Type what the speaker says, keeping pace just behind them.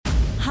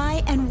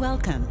Hi, and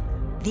welcome.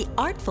 The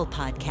Artful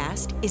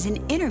Podcast is an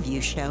interview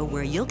show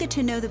where you'll get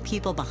to know the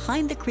people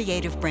behind the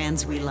creative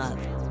brands we love.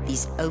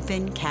 These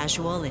open,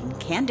 casual, and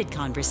candid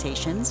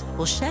conversations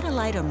will shed a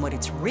light on what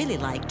it's really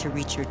like to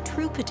reach your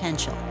true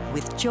potential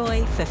with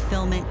joy,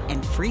 fulfillment,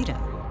 and freedom.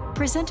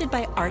 Presented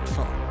by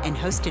Artful and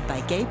hosted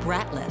by Gabe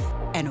Ratliff,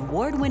 an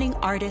award-winning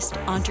artist,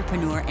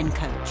 entrepreneur, and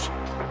coach.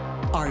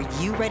 Are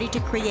you ready to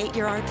create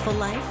your artful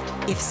life?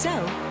 If so,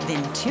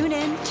 then tune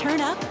in, turn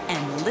up,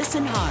 and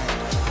listen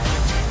hard.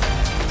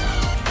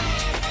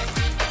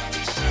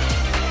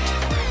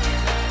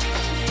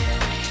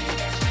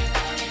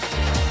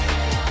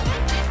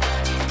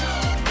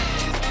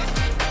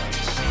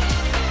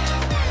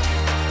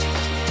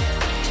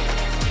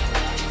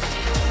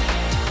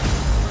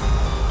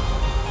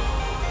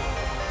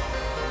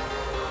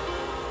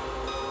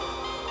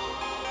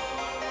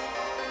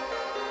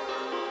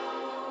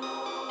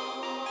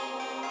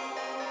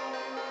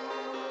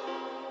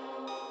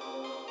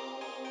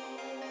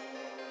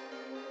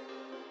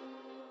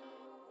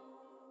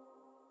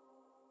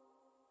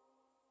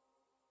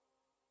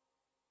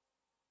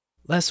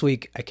 Last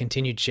week, I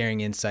continued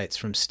sharing insights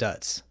from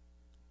Stutz,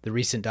 the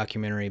recent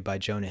documentary by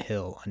Jonah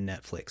Hill on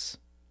Netflix.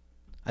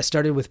 I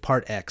started with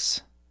Part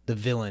X, the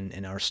villain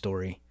in our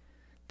story.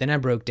 Then I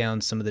broke down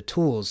some of the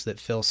tools that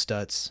Phil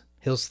Stutz,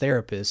 Hill's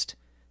therapist,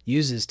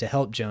 uses to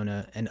help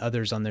Jonah and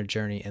others on their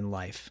journey in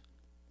life,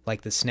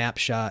 like the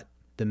snapshot,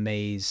 the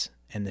maze,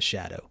 and the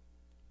shadow.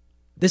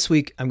 This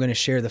week, I'm going to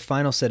share the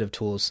final set of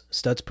tools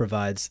Stutz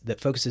provides that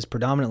focuses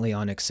predominantly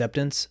on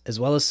acceptance, as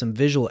well as some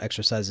visual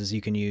exercises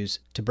you can use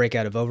to break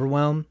out of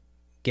overwhelm,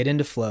 get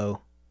into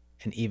flow,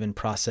 and even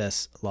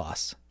process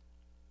loss.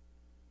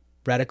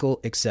 Radical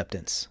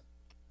acceptance.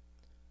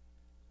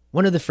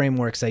 One of the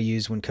frameworks I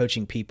use when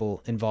coaching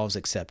people involves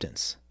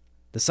acceptance.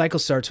 The cycle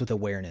starts with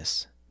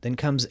awareness, then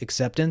comes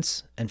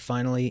acceptance, and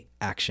finally,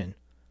 action.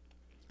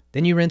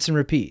 Then you rinse and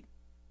repeat.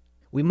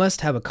 We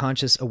must have a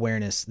conscious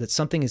awareness that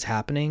something is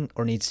happening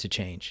or needs to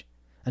change.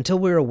 Until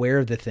we're aware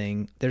of the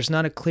thing, there's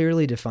not a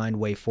clearly defined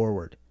way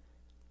forward.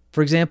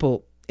 For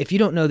example, if you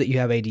don't know that you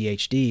have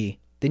ADHD,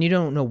 then you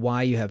don't know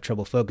why you have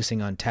trouble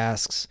focusing on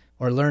tasks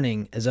or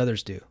learning as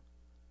others do.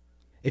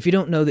 If you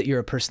don't know that you're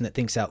a person that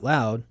thinks out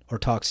loud or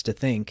talks to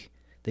think,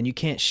 then you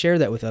can't share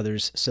that with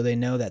others so they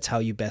know that's how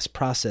you best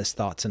process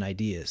thoughts and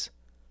ideas.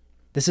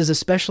 This is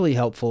especially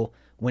helpful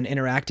when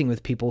interacting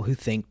with people who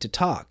think to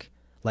talk,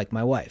 like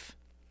my wife.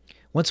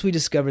 Once we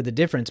discovered the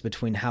difference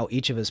between how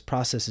each of us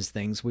processes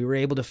things, we were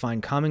able to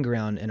find common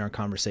ground in our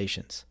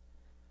conversations.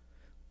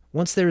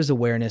 Once there is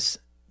awareness,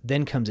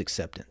 then comes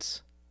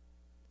acceptance.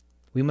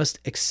 We must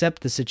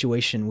accept the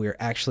situation we are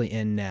actually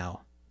in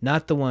now,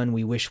 not the one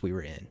we wish we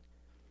were in,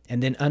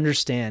 and then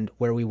understand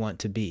where we want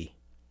to be.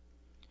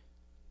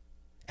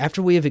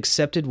 After we have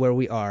accepted where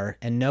we are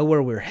and know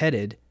where we're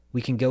headed,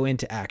 we can go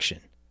into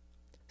action.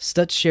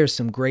 Stutz shares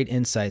some great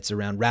insights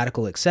around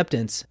radical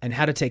acceptance and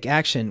how to take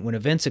action when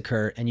events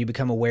occur and you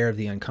become aware of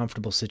the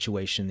uncomfortable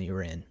situation that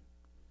you're in.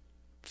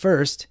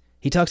 First,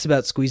 he talks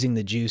about squeezing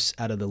the juice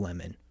out of the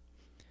lemon.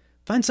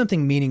 Find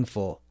something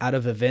meaningful out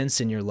of events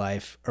in your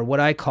life, or what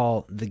I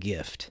call the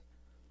gift.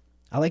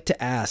 I like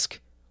to ask,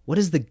 what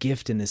is the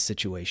gift in this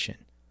situation?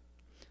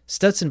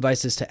 Stutz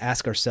invites us to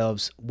ask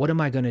ourselves, what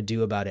am I going to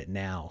do about it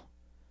now?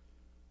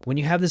 When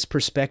you have this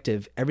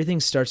perspective, everything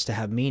starts to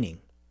have meaning.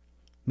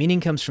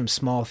 Meaning comes from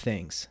small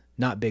things,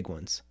 not big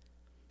ones.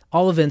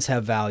 All events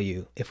have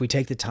value if we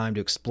take the time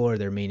to explore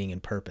their meaning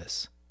and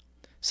purpose.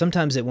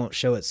 Sometimes it won't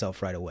show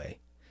itself right away.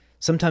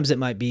 Sometimes it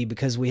might be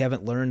because we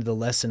haven't learned the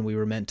lesson we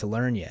were meant to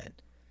learn yet.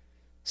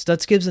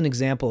 Stutz gives an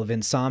example of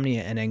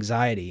insomnia and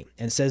anxiety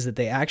and says that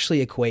they actually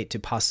equate to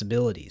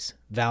possibilities,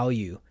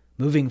 value,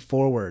 moving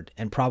forward,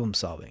 and problem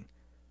solving.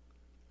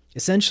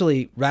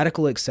 Essentially,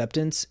 radical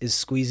acceptance is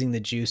squeezing the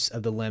juice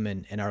of the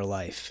lemon in our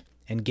life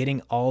and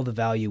getting all the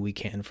value we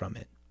can from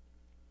it.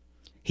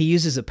 He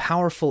uses a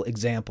powerful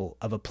example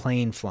of a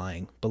plane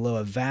flying below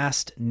a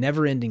vast,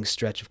 never-ending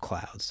stretch of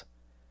clouds,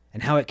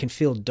 and how it can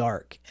feel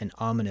dark and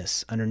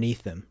ominous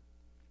underneath them.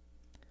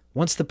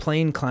 Once the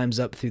plane climbs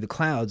up through the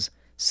clouds,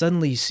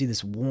 suddenly you see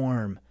this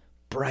warm,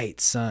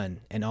 bright sun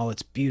in all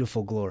its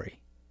beautiful glory.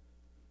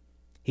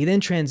 He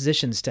then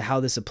transitions to how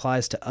this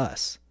applies to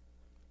us.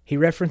 He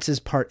references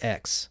Part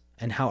X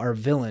and how our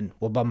villain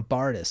will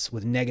bombard us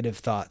with negative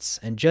thoughts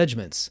and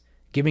judgments,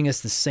 giving us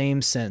the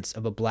same sense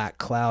of a black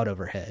cloud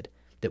overhead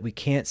that we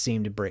can't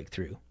seem to break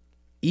through.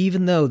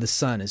 Even though the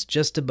sun is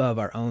just above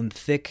our own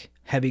thick,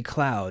 heavy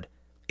cloud,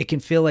 it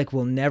can feel like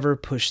we'll never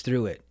push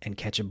through it and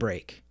catch a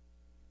break.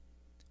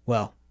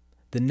 Well,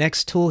 the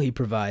next tool he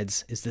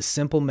provides is the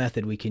simple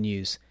method we can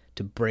use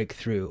to break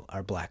through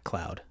our black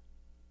cloud.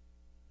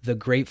 The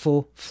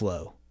grateful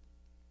flow.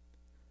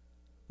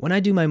 When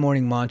I do my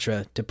morning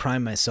mantra to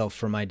prime myself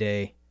for my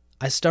day,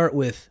 I start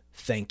with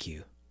thank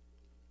you.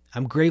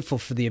 I'm grateful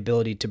for the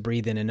ability to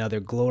breathe in another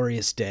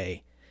glorious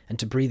day and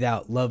to breathe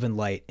out love and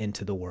light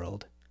into the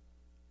world.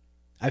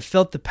 I've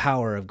felt the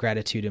power of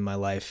gratitude in my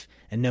life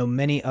and know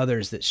many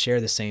others that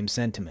share the same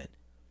sentiment.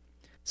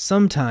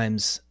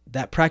 Sometimes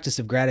that practice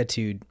of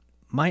gratitude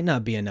might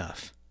not be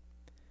enough.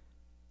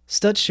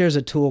 Stutz shares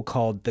a tool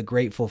called the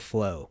Grateful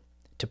Flow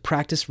to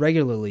practice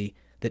regularly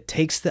that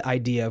takes the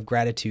idea of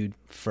gratitude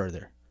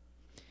further.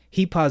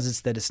 He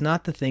posits that it's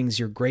not the things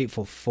you're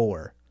grateful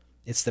for,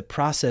 it's the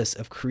process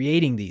of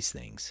creating these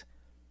things.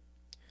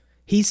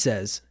 He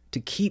says to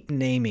keep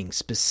naming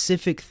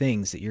specific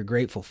things that you're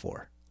grateful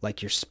for,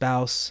 like your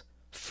spouse,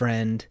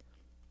 friend,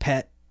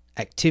 pet,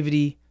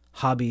 activity,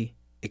 hobby,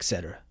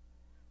 etc.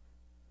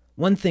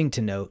 One thing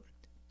to note,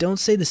 don't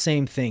say the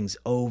same things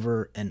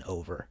over and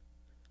over.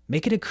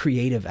 Make it a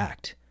creative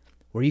act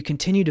where you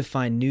continue to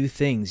find new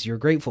things you're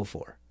grateful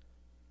for.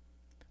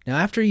 Now,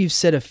 after you've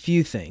said a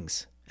few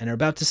things and are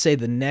about to say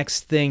the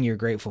next thing you're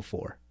grateful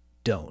for,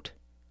 don't.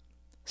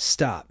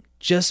 Stop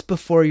just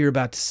before you're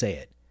about to say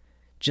it.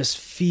 Just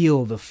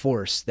feel the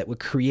force that would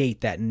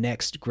create that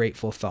next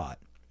grateful thought.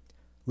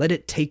 Let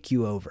it take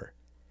you over.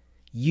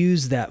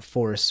 Use that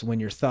force when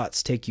your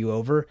thoughts take you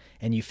over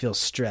and you feel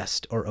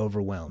stressed or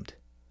overwhelmed.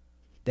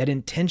 That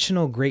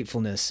intentional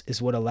gratefulness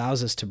is what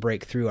allows us to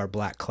break through our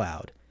black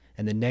cloud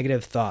and the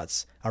negative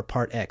thoughts our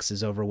part X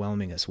is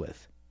overwhelming us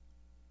with.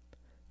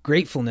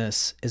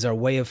 Gratefulness is our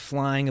way of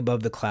flying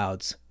above the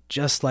clouds,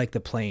 just like the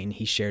plane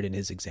he shared in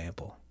his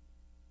example.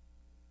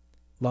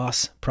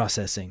 Loss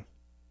processing.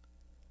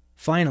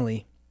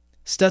 Finally,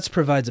 Stutz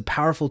provides a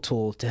powerful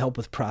tool to help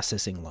with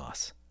processing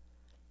loss.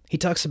 He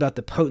talks about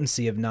the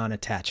potency of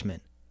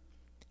non-attachment.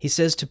 He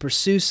says to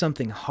pursue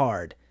something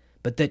hard,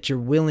 but that you're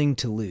willing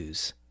to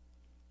lose.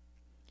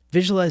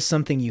 Visualize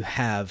something you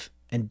have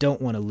and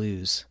don't want to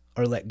lose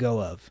or let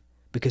go of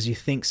because you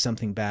think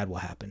something bad will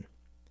happen.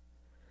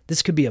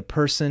 This could be a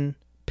person,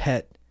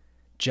 pet,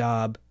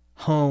 job,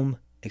 home,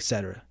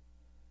 etc.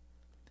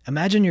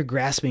 Imagine you're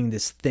grasping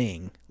this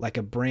thing like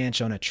a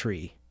branch on a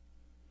tree.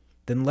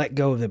 Then let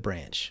go of the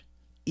branch,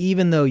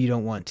 even though you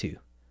don't want to.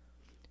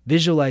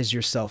 Visualize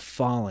yourself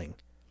falling,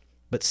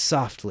 but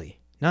softly,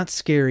 not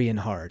scary and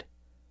hard.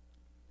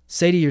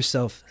 Say to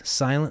yourself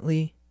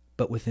silently,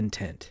 but with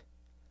intent,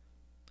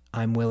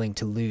 I'm willing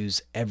to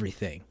lose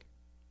everything.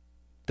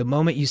 The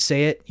moment you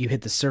say it, you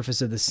hit the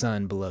surface of the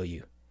sun below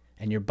you,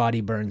 and your body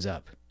burns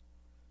up.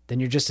 Then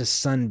you're just a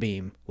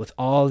sunbeam with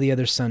all the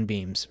other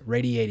sunbeams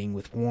radiating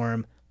with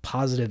warm,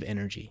 positive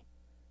energy.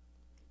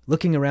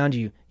 Looking around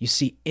you, you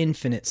see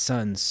infinite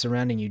suns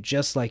surrounding you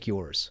just like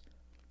yours,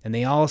 and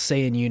they all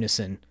say in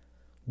unison,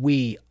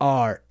 we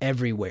are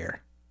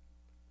everywhere.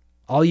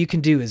 All you can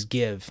do is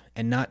give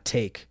and not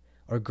take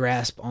or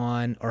grasp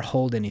on or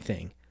hold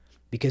anything,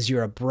 because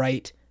you're a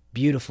bright,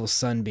 beautiful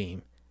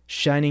sunbeam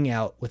shining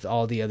out with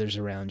all the others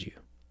around you.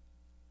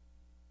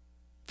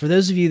 For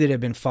those of you that have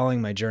been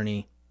following my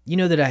journey, you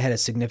know that I had a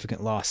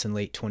significant loss in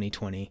late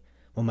 2020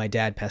 when my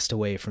dad passed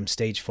away from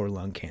stage 4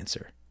 lung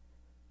cancer.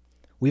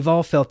 We've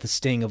all felt the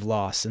sting of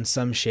loss in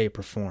some shape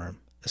or form,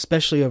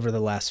 especially over the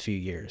last few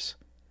years.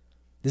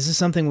 This is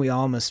something we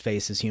all must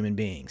face as human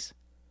beings.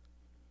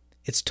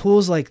 It's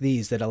tools like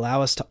these that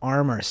allow us to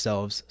arm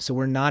ourselves so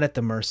we're not at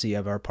the mercy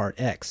of our part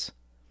X.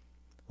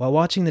 While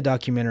watching the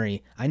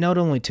documentary, I not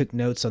only took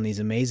notes on these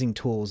amazing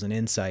tools and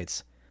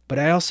insights, but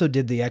I also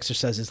did the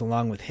exercises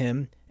along with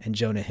him and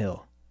Jonah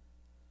Hill.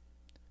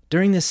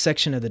 During this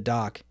section of the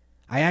doc,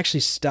 I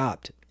actually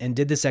stopped and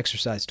did this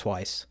exercise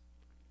twice.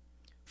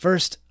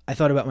 First, I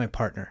thought about my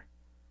partner,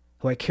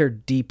 who I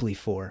cared deeply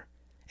for,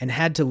 and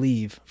had to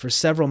leave for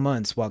several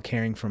months while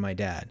caring for my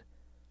dad.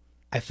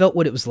 I felt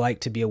what it was like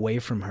to be away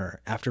from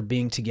her after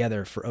being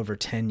together for over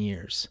 10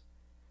 years.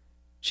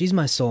 She's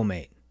my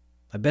soulmate,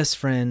 my best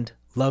friend,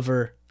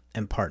 lover,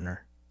 and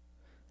partner.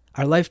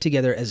 Our life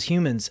together as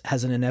humans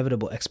has an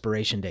inevitable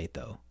expiration date,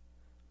 though.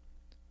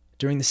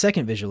 During the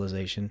second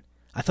visualization,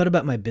 I thought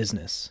about my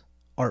business,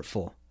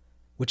 Artful,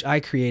 which I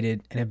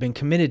created and have been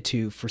committed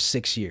to for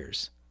 6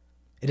 years.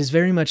 It is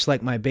very much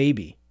like my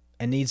baby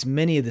and needs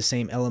many of the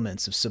same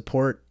elements of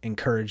support,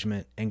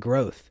 encouragement, and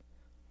growth.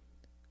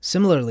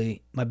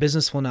 Similarly, my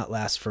business will not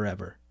last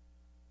forever.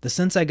 The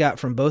sense I got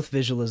from both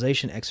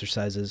visualization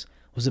exercises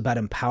was about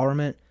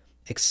empowerment,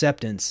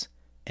 acceptance,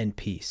 and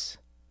peace.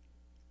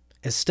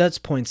 As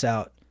Stutz points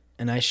out,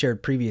 and I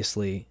shared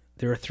previously,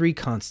 there are 3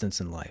 constants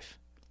in life: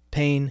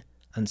 pain,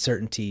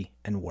 uncertainty,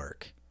 and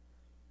work.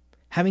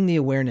 Having the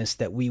awareness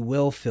that we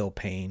will feel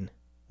pain,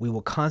 we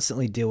will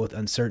constantly deal with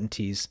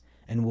uncertainties,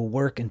 and will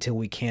work until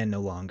we can no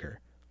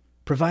longer,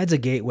 provides a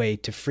gateway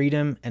to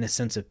freedom and a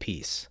sense of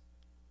peace.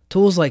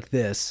 Tools like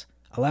this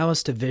allow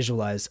us to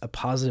visualize a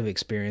positive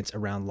experience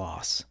around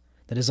loss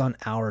that is on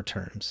our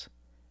terms,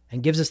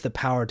 and gives us the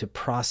power to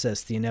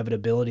process the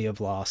inevitability of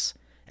loss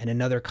and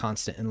another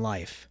constant in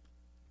life: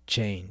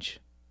 change.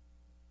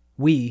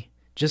 We,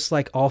 just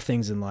like all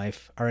things in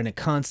life, are in a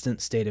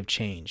constant state of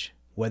change,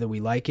 whether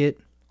we like it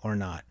or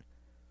not.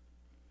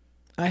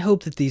 I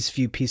hope that these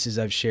few pieces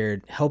I've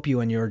shared help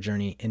you on your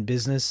journey in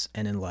business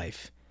and in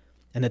life,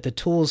 and that the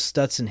tools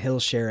Stutz and Hill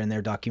share in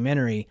their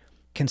documentary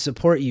can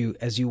support you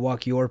as you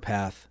walk your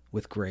path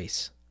with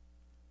grace.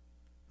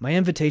 My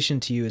invitation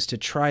to you is to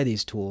try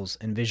these tools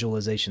and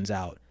visualizations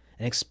out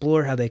and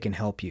explore how they can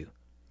help you.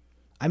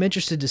 I'm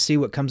interested to see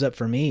what comes up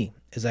for me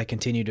as I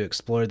continue to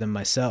explore them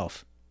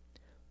myself,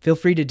 Feel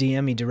free to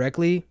DM me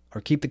directly or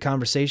keep the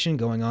conversation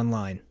going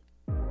online.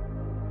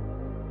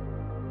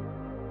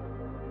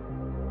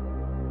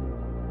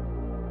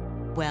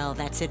 Well,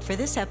 that's it for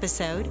this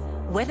episode.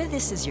 Whether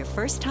this is your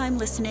first time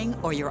listening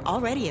or you're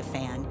already a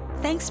fan,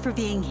 thanks for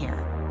being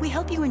here. We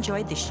hope you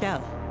enjoyed the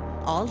show.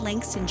 All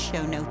links and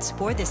show notes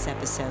for this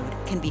episode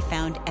can be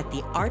found at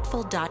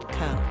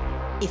theartful.co.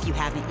 If you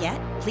haven't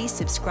yet, please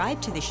subscribe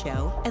to the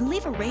show and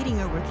leave a rating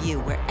or review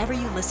wherever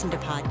you listen to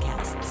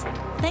podcasts.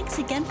 Thanks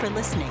again for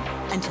listening.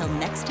 Until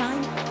next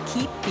time,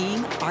 keep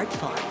being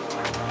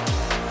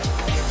artful.